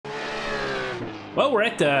Well, we're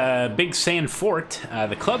at the Big Zandvoort,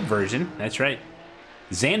 the club version. That's right.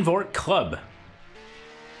 Zandvoort Club.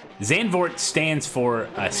 Zandvoort stands for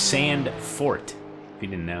a sand fort, if you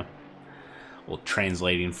didn't know. A little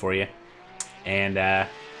translating for you. And, well,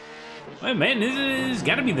 man, this has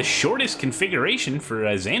got to be the shortest configuration for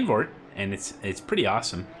Zandvoort, and it's pretty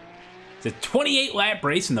awesome. It's a 28-lap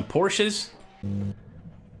race in the Porsches.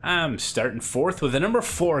 I'm starting fourth with the number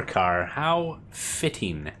 4 car. How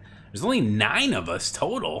fitting. There's only 9 of us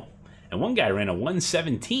total, and one guy ran a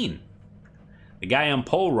 117. The guy on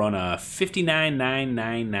pole ran a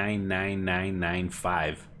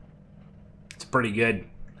 59.9999995. It's pretty good.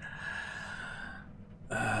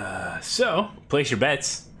 So, place your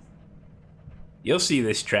bets. You'll see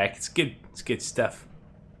this track. It's good. It's good stuff.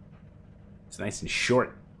 It's nice and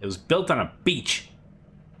short. It was built on a beach.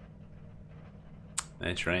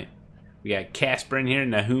 That's right. We got Casper in here,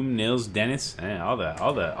 Nahum, Nils, Dennis, all the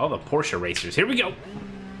Porsche racers. Here we go.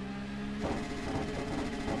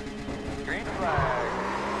 Green flag.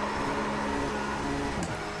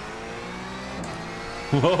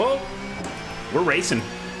 Whoa, we're racing.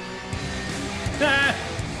 Ah.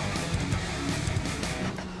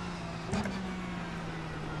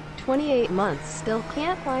 28 months, still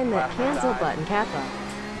can't find that cancel button, Kappa.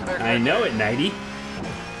 I know it, Nighty.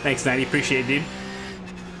 Thanks, Nighty. Appreciate it, dude.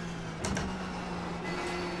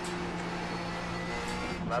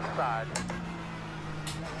 Left side.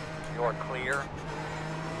 You're clear.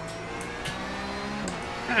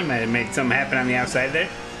 I might have made something happen on the outside there.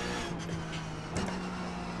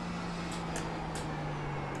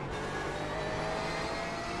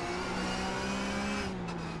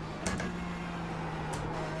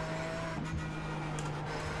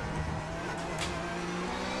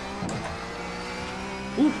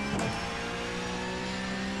 Ooh.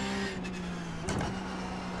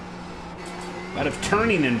 A lot of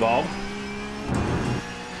turning involved.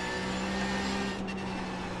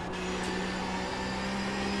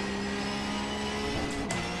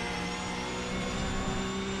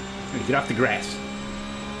 Get off the grass.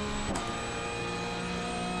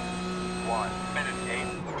 1 minute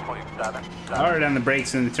 8:27. Hard on the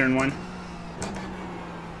brakes in the turn 1.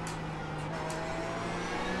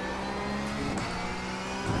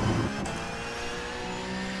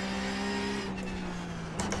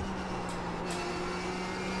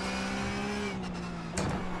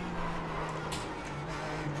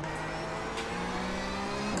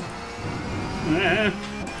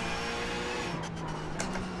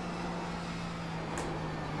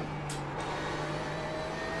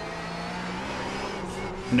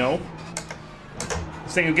 No.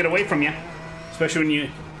 This thing will get away from you. Especially when you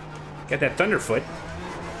got that Thunderfoot.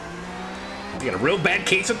 You got a real bad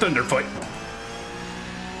case of Thunderfoot.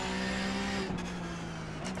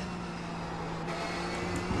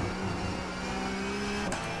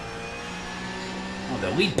 Oh,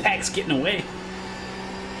 the lead pack's getting away.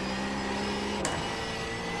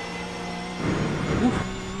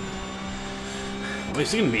 Well,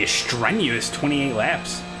 it's going to be a strenuous 28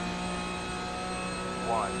 laps.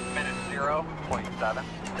 1 minute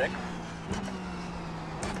 0.76.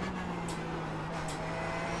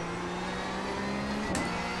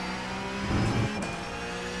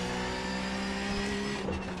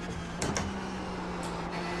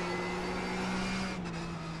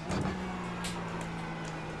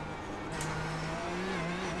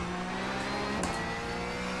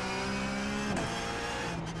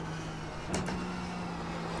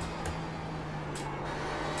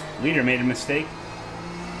 Leader made a mistake.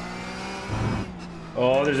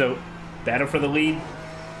 Oh, there's a battle for the lead.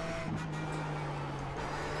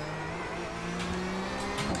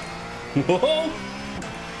 Whoa!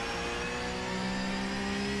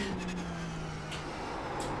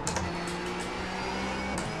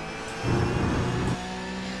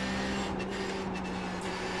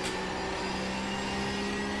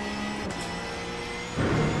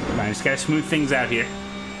 Come on, just gotta smooth things out here.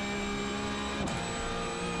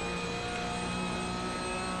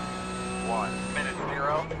 Minute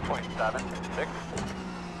 0.76.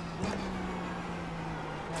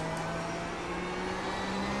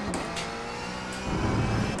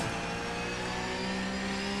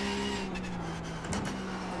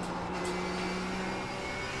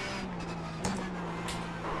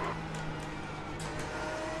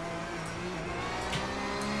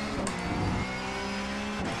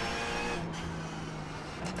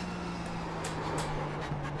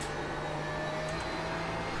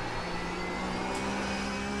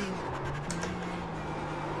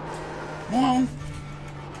 Malone.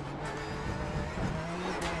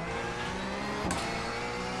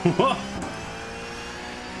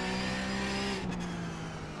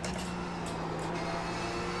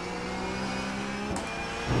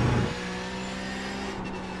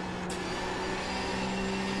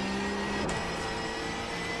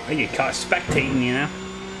 I get caught spectating, you know?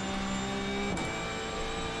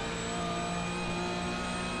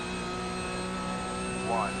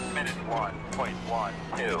 Minute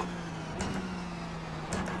 1.12.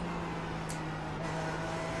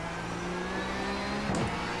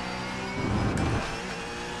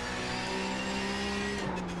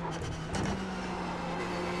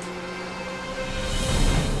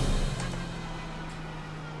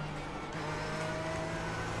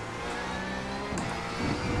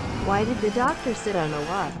 Why did the doctor sit on a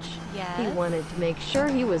watch? Yes. He wanted to make sure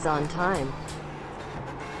he was on time.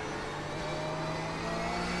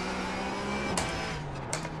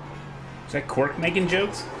 Is that Quark making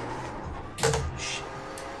jokes? Shit.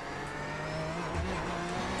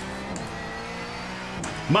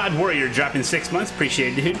 Mod Warrior dropping 6 months.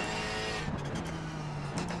 Appreciate it, dude.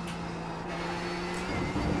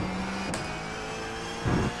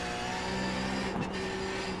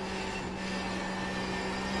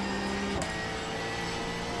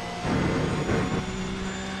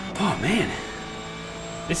 Oh, man.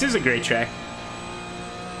 This is a great track.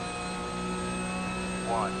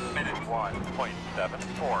 1 minute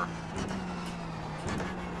 1.74.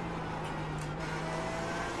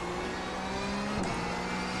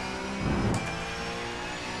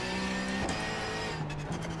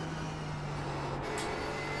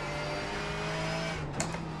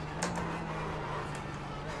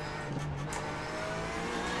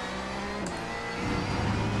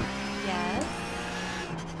 Yes.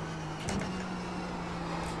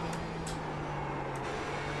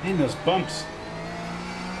 Man, those bumps.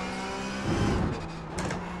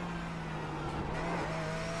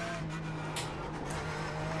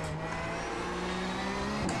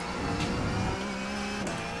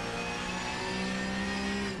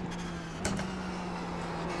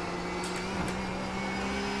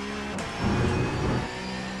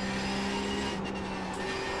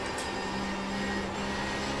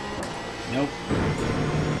 Nope.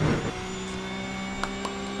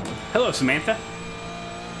 Hello, Samantha.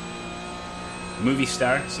 Movie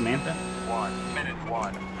star, Samantha. 1 minute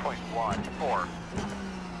 1.14.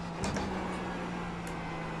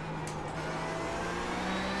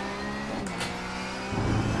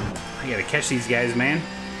 I gotta catch these guys, man.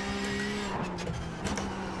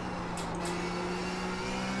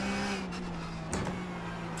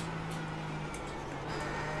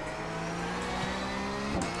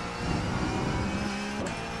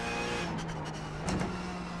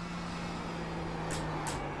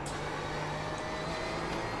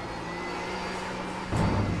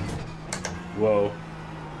 Whoa.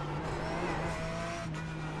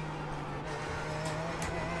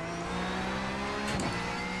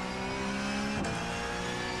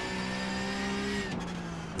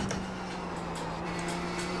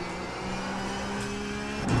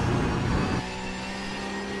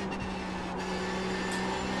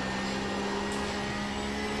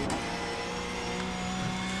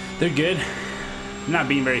 They're good. Not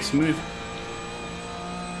being very smooth.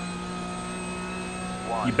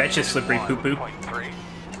 You betcha, slippery poo-poo. 1.3.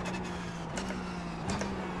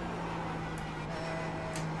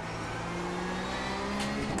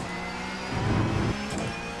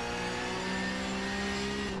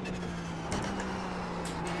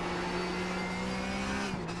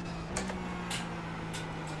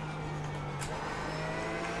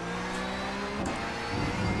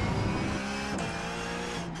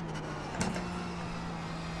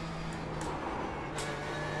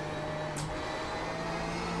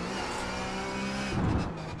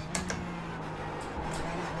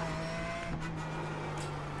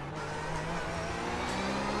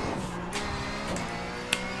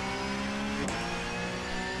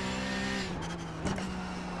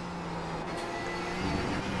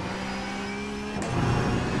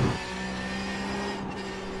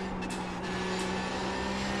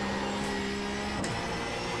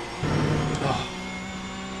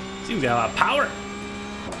 Seems got a lot of power.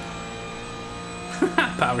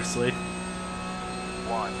 Power slave.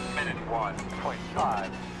 1 minute 1.5.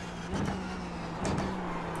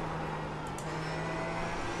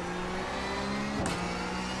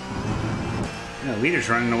 The leader's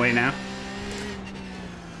running away now.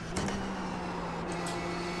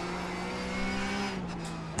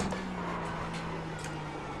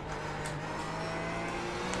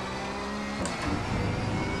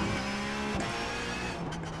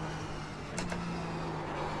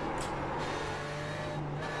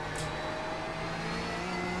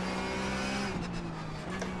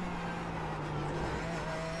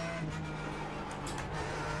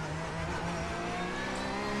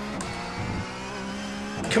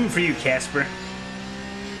 Coming for you, Casper.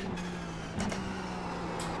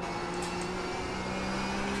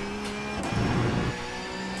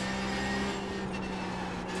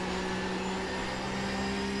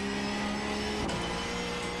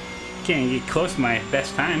 Can't get close to my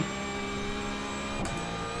best time.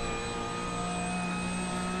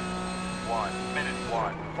 1 minute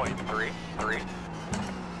 1.33.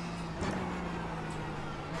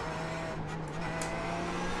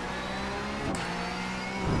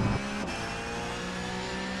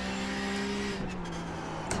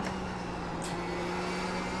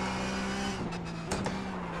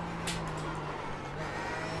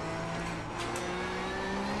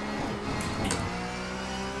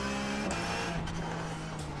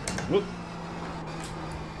 Whoop.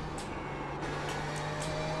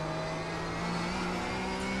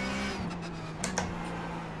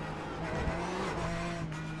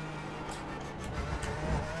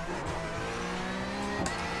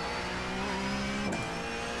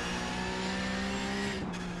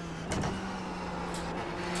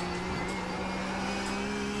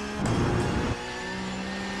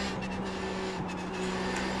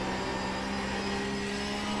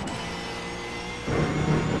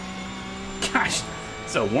 Gosh,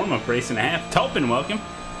 it's a warm-up race and a half. Tulpin, welcome.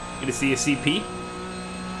 Good to see you, CP.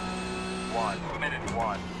 1 minute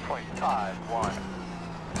 1.51.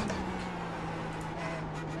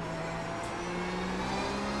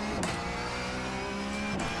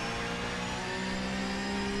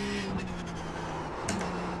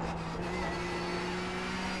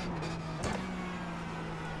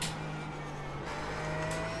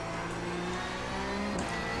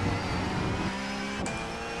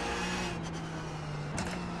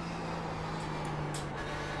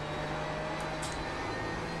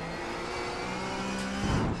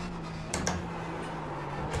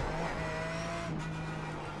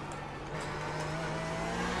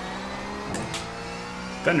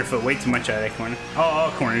 Thunderfoot way too much out of that corner. Oh,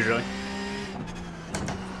 all corners really.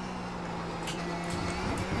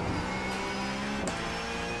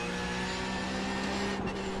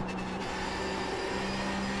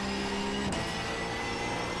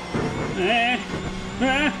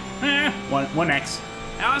 One X.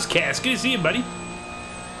 Alice Cass, good to see you, buddy.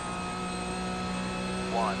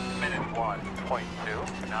 1 minute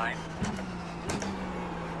 1.29.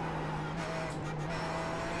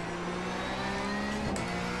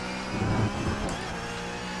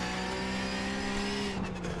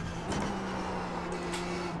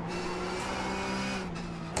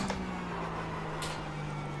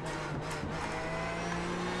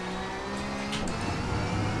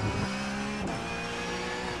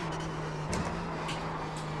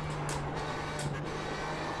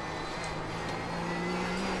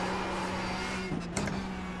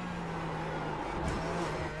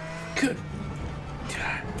 Good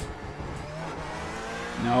God.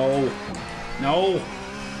 No. No.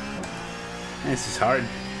 This is hard.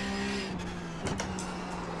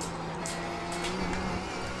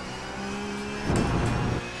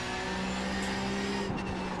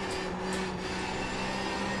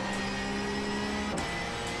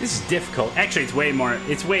 This is difficult. Actually, it's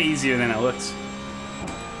way easier than it looks.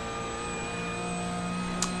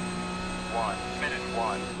 1 minute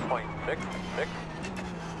 1.66.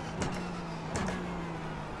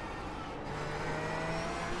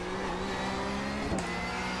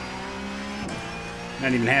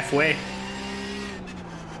 Not even halfway.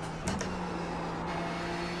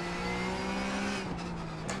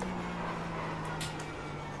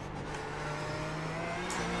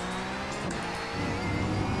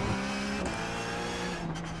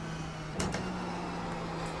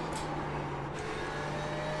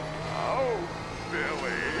 Oh,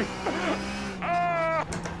 Billy.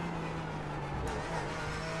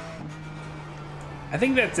 I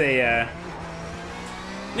think that's a, I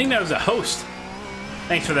think that was a host.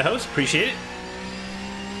 Thanks for the host, appreciate it.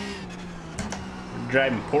 We're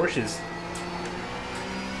driving Porsches.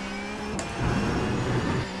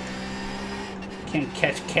 Can't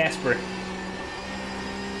catch Casper.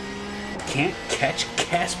 Can't catch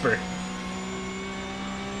Casper.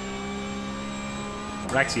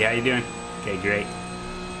 Rexy, how you doing? Okay, great.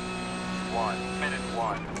 1 minute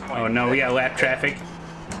 1. Oh no, we got lap traffic.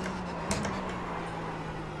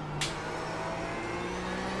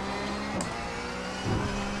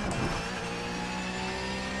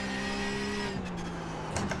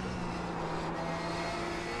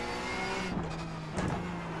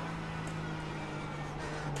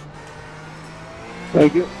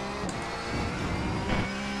 Thank you.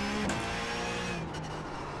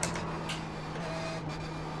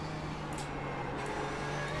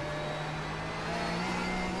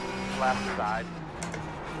 Left side.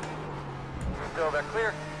 Still there.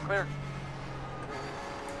 Clear. Clear.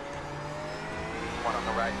 One on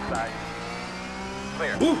the right side.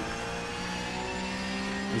 Clear. Ooh!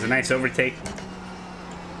 It was a nice overtake.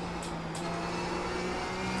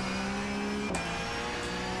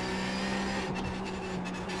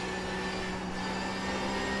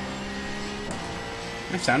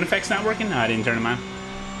 My sound effects not working? No, I didn't turn them on.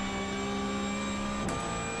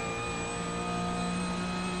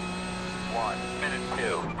 Minute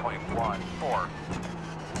 2.14.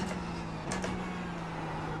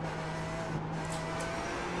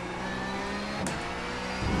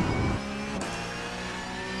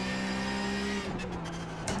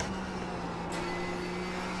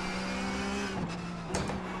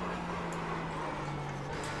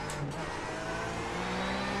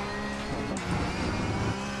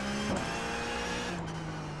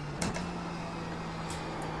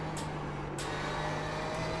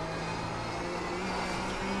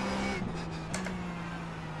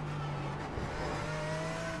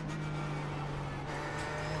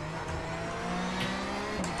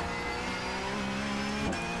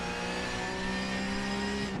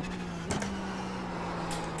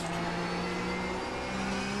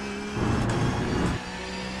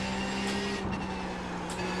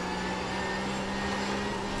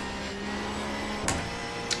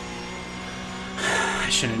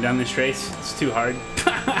 Shouldn't have done this race. It's too hard.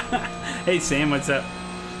 Hey Sam, what's up?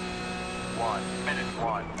 1 minute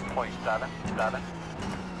 1.77.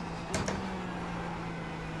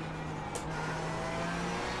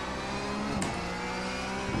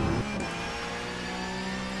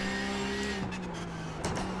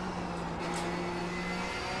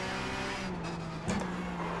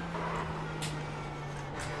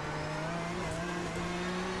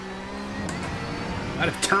 A lot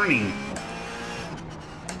of turning.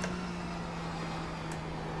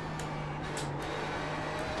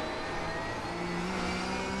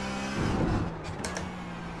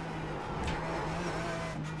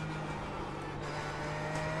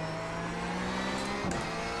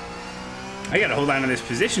 I gotta hold on to this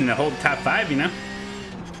position to hold top 5, you know?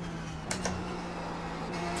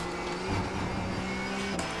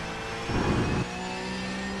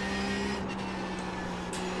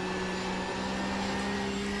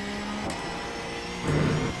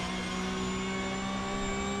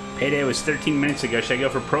 Payday was 13 minutes ago. Should I go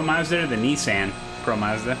for Pro Mazda or the Nissan Pro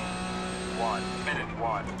Mazda? 1 minute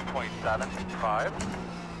 1.75.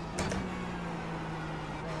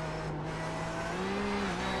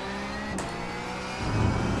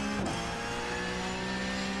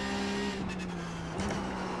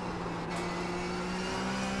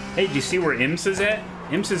 Hey, do you see where IMSA's at?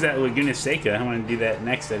 IMSA's at Laguna Seca. I want to do that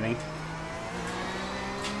next, I think.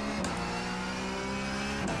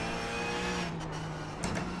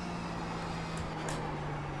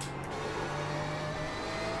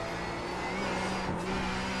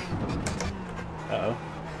 Uh-oh.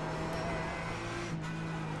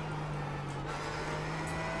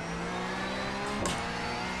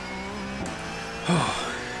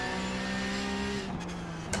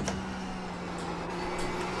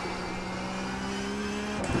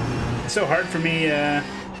 It's so hard for me to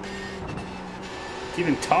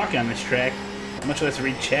even talk on this track, much less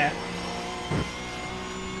read chat.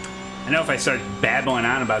 I know if I start babbling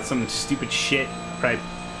on about some stupid shit, I'll probably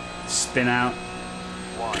spin out.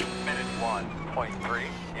 1 minute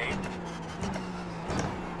 1.38.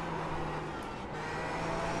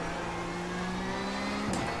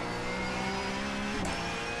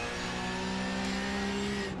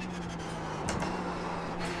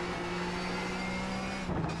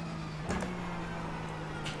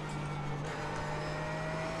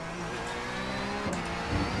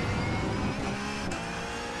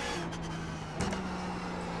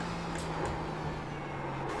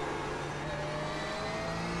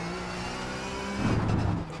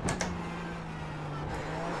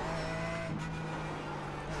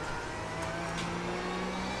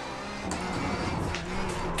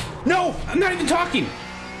 No! I'm not even talking!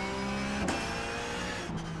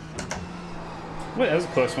 Wait, that was a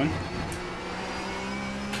close one.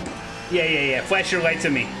 Yeah. Flash your lights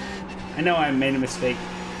at me. I know I made a mistake.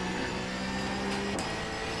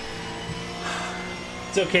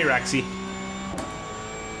 It's okay, Roxy.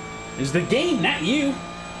 It's the game, not you. 1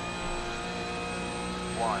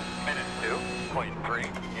 minute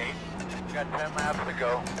 2.38. Got 10 laps to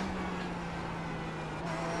go.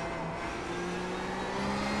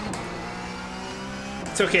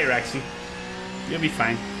 It's okay, Roxy. You'll be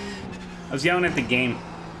fine. I was yelling at the game.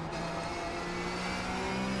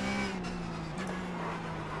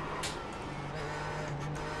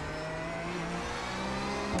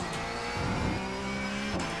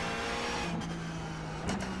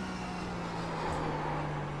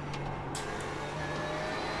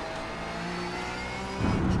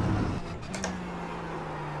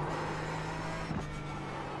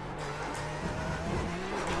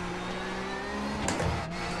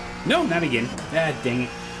 No, not again. Ah, dang it.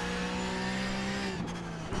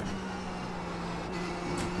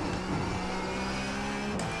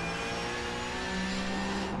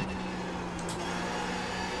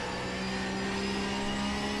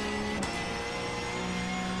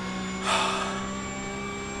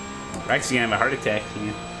 Actually gonna have a heart attack.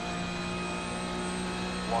 Yeah.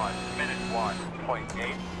 1 minute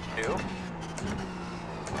 1.82.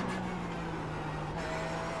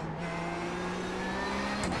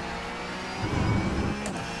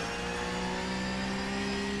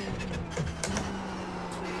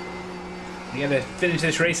 We gotta finish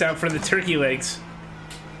this race out for the turkey legs.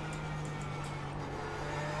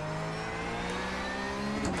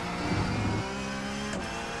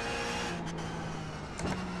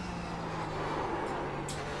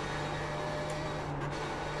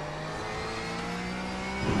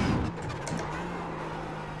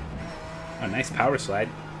 Oh, nice power slide.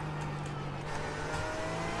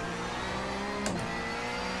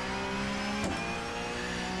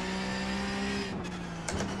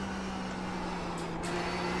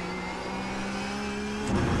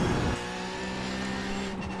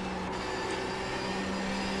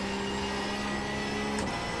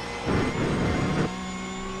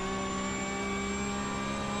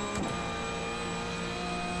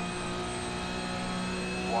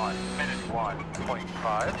 Minute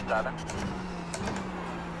 1.57.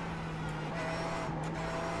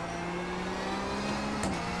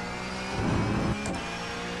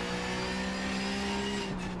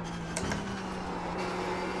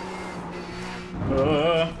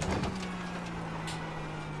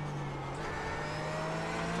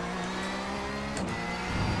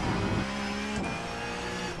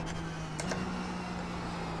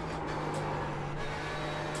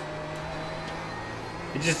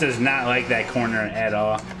 It just does not like that corner at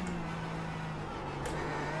all.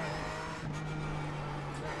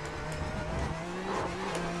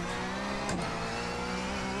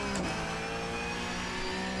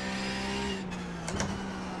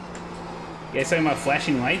 You guys talking about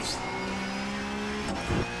flashing lights?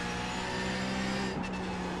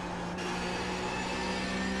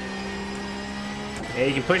 Yeah,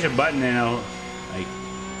 you can push a button and it'll like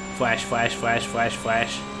flash, flash, flash, flash,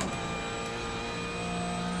 flash.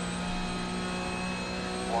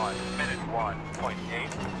 1 minute 1.8.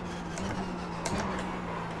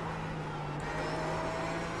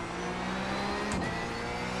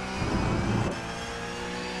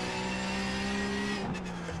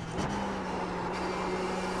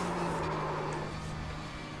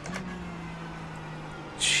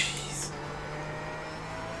 Jeez.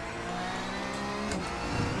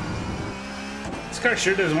 This car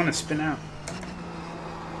sure does want to spin out.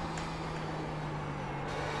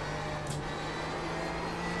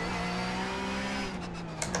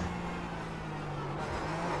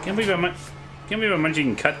 Can't believe how much you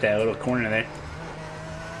can cut that little corner there.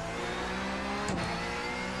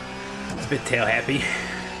 It's a bit tail happy.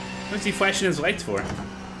 What's he flashing his lights for?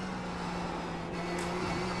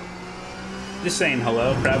 Just saying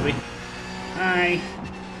hello, probably. Hi.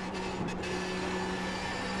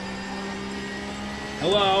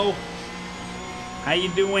 Hello. How you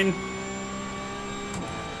doing?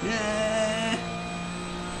 Yeah.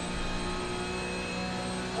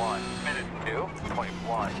 1 minute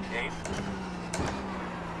 2.18.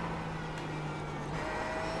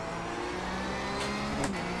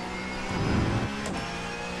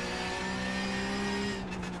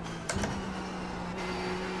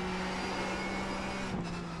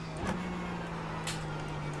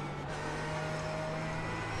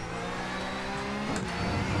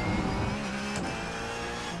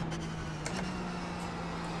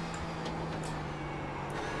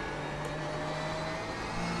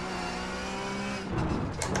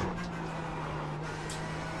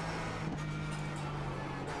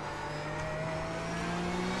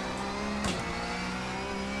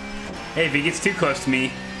 Hey, if he gets too close to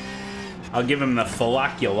me, I'll give him the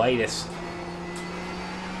folliculitis.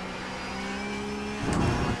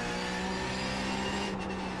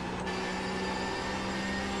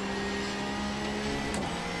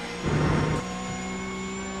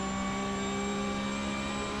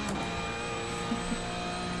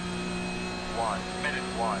 Minute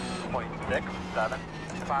 1.67.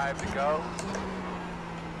 5 to go.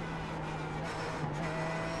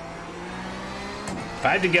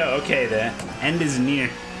 5 to go. Okay, the end is near.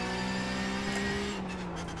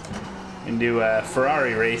 And do a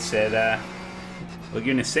Ferrari race at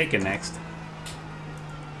Laguna Seca next.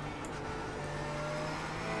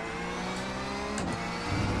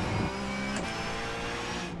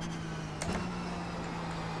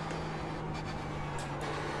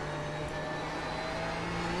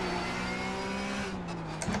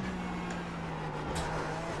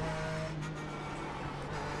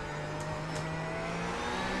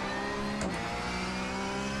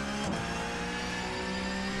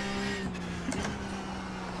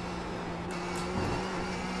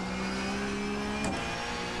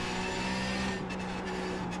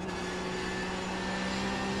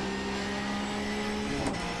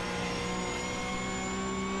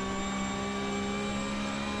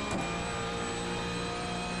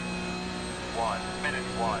 minute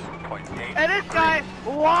 1.8. And this guy,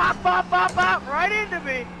 wop, bop, bop, bop, right into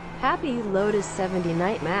me. Happy Lotus 70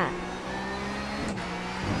 night, Matt.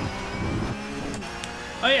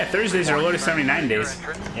 Oh yeah, Thursdays are Lotus 79 days.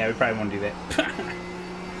 Yeah, we probably won't do that.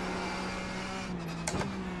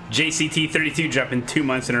 JCT32 dropping 2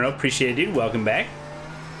 months in a row. Appreciate it, dude. Welcome back.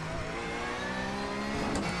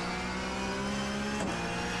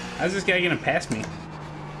 How's this guy gonna pass me?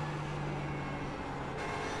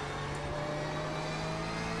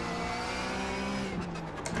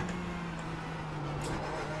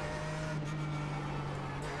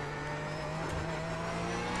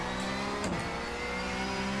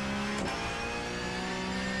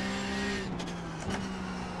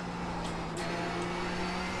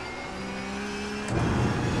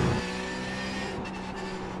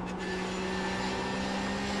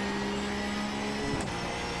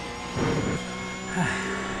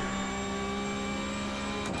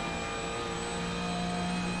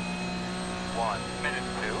 Minute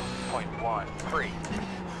 2.13.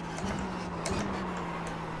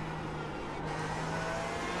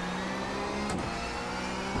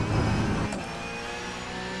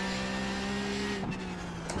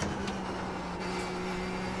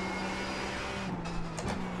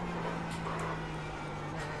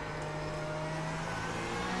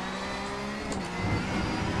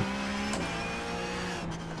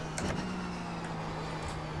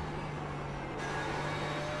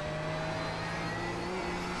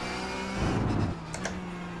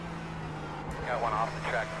 Got one off the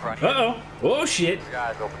track front. Uh-oh. Oh, shit.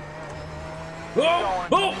 Guys open. Oh!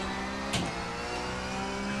 Oh!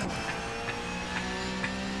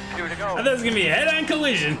 2 to go. I thought it was gonna be a head-on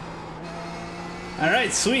collision.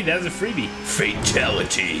 Alright, sweet. That was a freebie.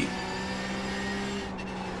 Fatality.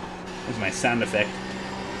 There's my sound effect.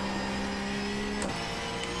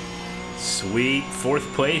 Sweet.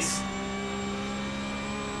 4th place.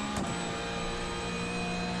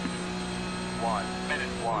 1 minute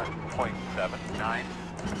 1.79.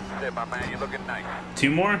 Say, my man, you're looking nice.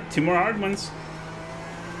 2 more hard ones.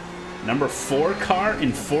 Number 4 car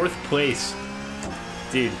in 4th place.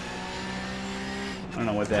 Dude. I don't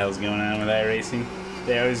know what the hell's going on with iRacing.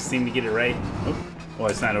 They always seem to get it right. Oh, well,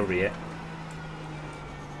 it's not over yet.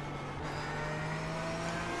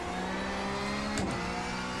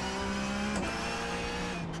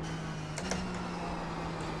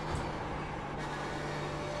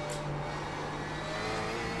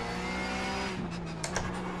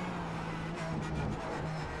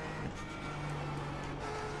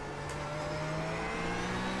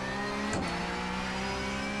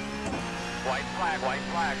 White flag, white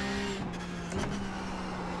flag.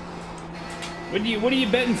 What are you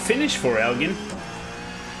betting finish for, Elgin?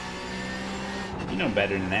 You know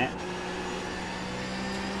better than that.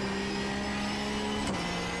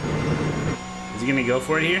 Is he gonna go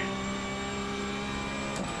for it here?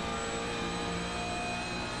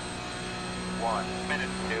 1 minute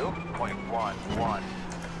 2.11.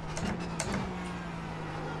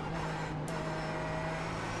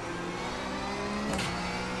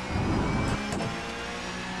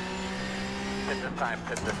 Hit this time,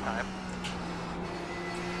 hit this time.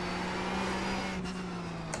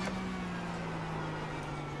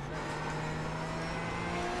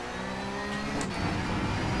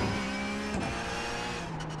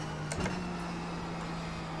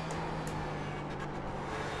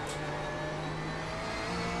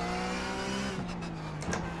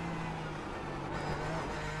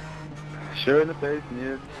 Schöne Felsen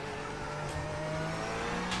hier.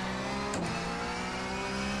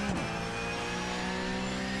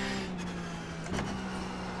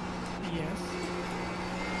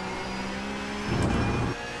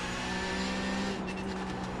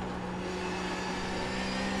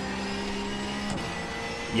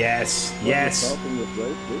 Yes, yes,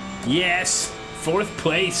 yes. 4th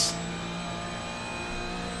place.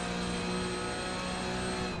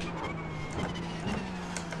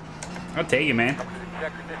 I'll take it, man.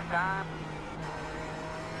 Checker this time.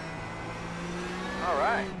 All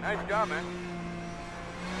right, nice job, man.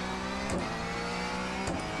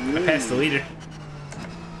 I passed the leader.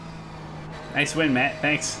 Nice win, Matt.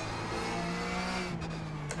 Thanks.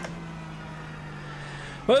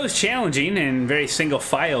 Well, it was challenging and very single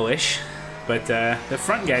file-ish, but the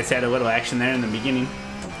front guys had a little action there in the beginning.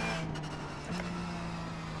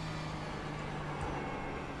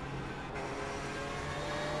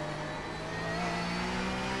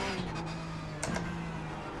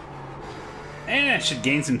 And I should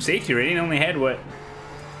gain some safety rating. Only had, what,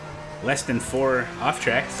 less than 4 off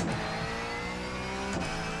tracks.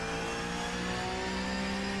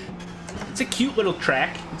 It's a cute little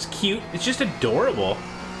track. It's cute. It's just adorable.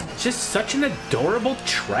 It's just such an adorable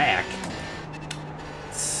track.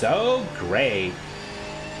 So great.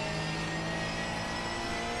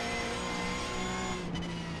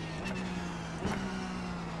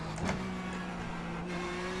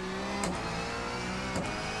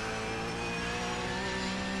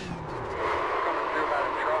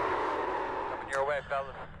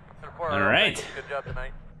 All right. Good job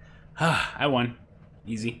tonight. I won.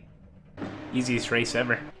 Easy. Easiest race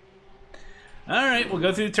ever. All right, we'll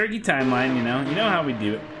go through the turkey timeline, you know. You know how we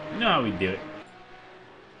do it. You know how we do it.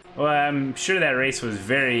 Well, I'm sure that race was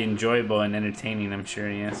very enjoyable and entertaining, I'm sure,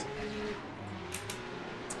 yes.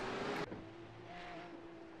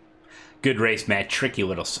 Good race, Matt. Tricky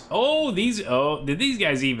little... Oh, did these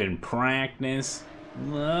guys even practice?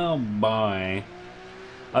 Oh, boy.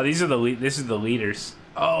 Oh, this is the leaders.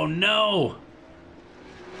 Oh, no!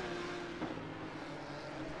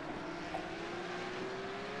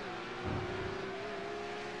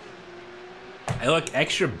 I look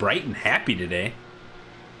extra bright and happy today.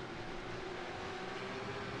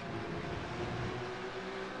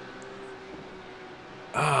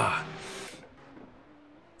 Ah.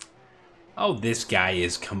 Oh, this guy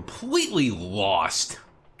is completely lost.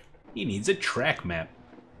 He needs a track map.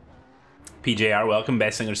 PJR, welcome.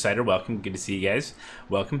 Best English Cider, welcome. Good to see you guys.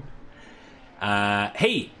 Welcome.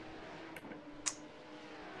 Hey.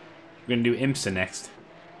 We're gonna do IMSA next.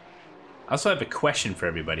 I also have a question for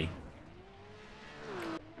everybody.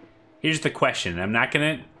 Here's the question. I'm not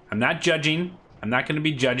judging. I'm not gonna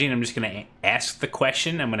be judging. I'm just gonna ask the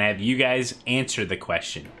question. I'm gonna have you guys answer the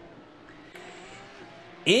question.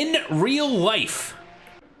 In real life,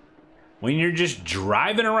 when you're just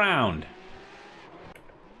driving around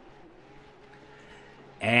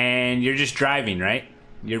and you're just driving, right?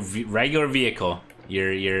 Your regular vehicle, your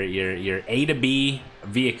A to B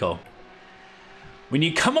vehicle. When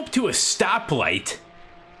you come up to a stoplight,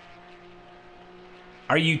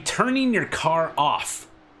 are you turning your car off?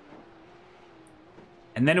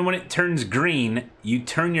 And then when it turns green, you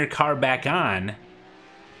turn your car back on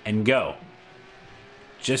and go.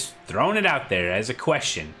 Just throwing it out there as a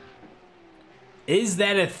question. Is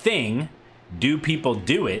that a thing? Do people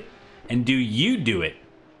do it? And do you do it?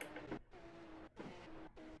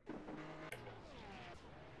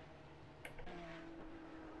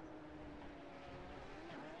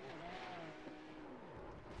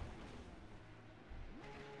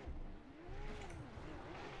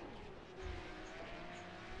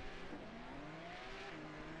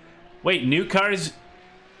 Wait, new cars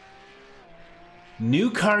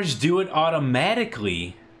do it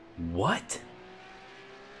automatically. What?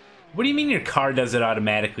 What do you mean your car does it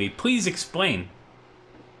automatically? Please explain.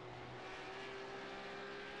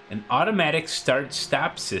 An automatic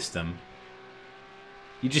start-stop system.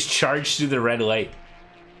 You just charge through the red light.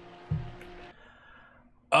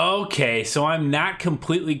 Okay, so I'm not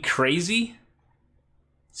completely crazy.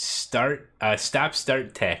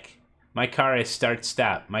 Stop-start tech. My car is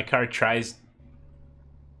start-stop. My car tries...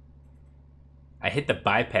 I hit the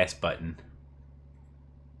bypass button.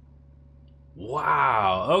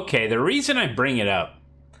 Wow. Okay, the reason I bring it up,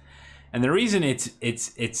 and the reason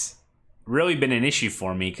it's really been an issue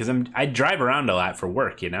for me, because I drive around a lot for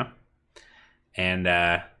work, you know? And,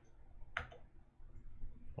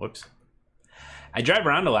 whoops. I drive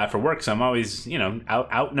around a lot for work, so I'm always, you know,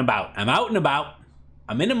 out and about. I'm out and about.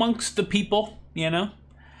 I'm in amongst the people, you know?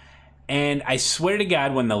 And I swear to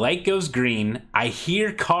God, when the light goes green, I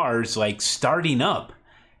hear cars like starting up.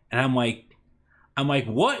 And I'm like,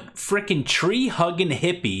 what frickin' tree-hugging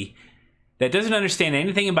hippie that doesn't understand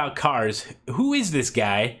anything about cars? Who is this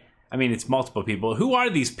guy? I mean, it's multiple people. Who are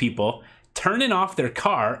these people turning off their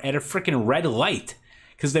car at a frickin' red light?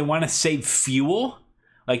 Because they want to save fuel?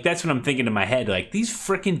 Like, that's what I'm thinking in my head. Like, these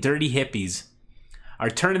frickin' dirty hippies are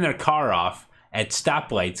turning their car off at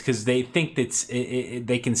stoplights because they think that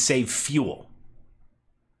they can save fuel.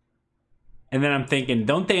 And then I'm thinking,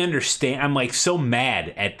 don't they understand? I'm like so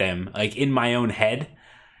mad at them, like in my own head.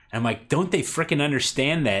 I'm like, don't they freaking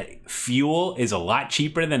understand that fuel is a lot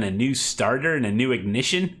cheaper than a new starter and a new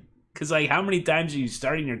ignition? Because like, how many times are you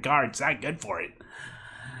starting your car? It's not good for it.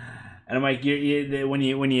 And I'm like, when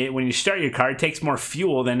you start your car, it takes more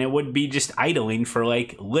fuel than it would be just idling for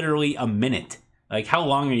like literally a minute. Like, how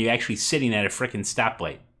long are you actually sitting at a frickin'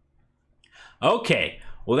 stoplight? Okay,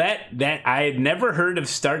 well that I've never heard of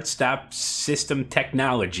start-stop system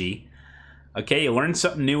technology. Okay, you learn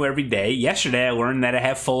something new every day. Yesterday I learned that I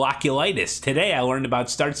have folliculitis. Today I learned about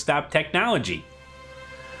start-stop technology.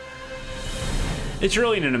 It's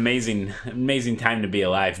really an amazing time to be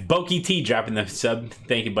alive. Boki T dropping the sub.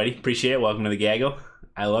 Thank you, buddy. Appreciate it. Welcome to the gaggle.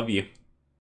 I love you.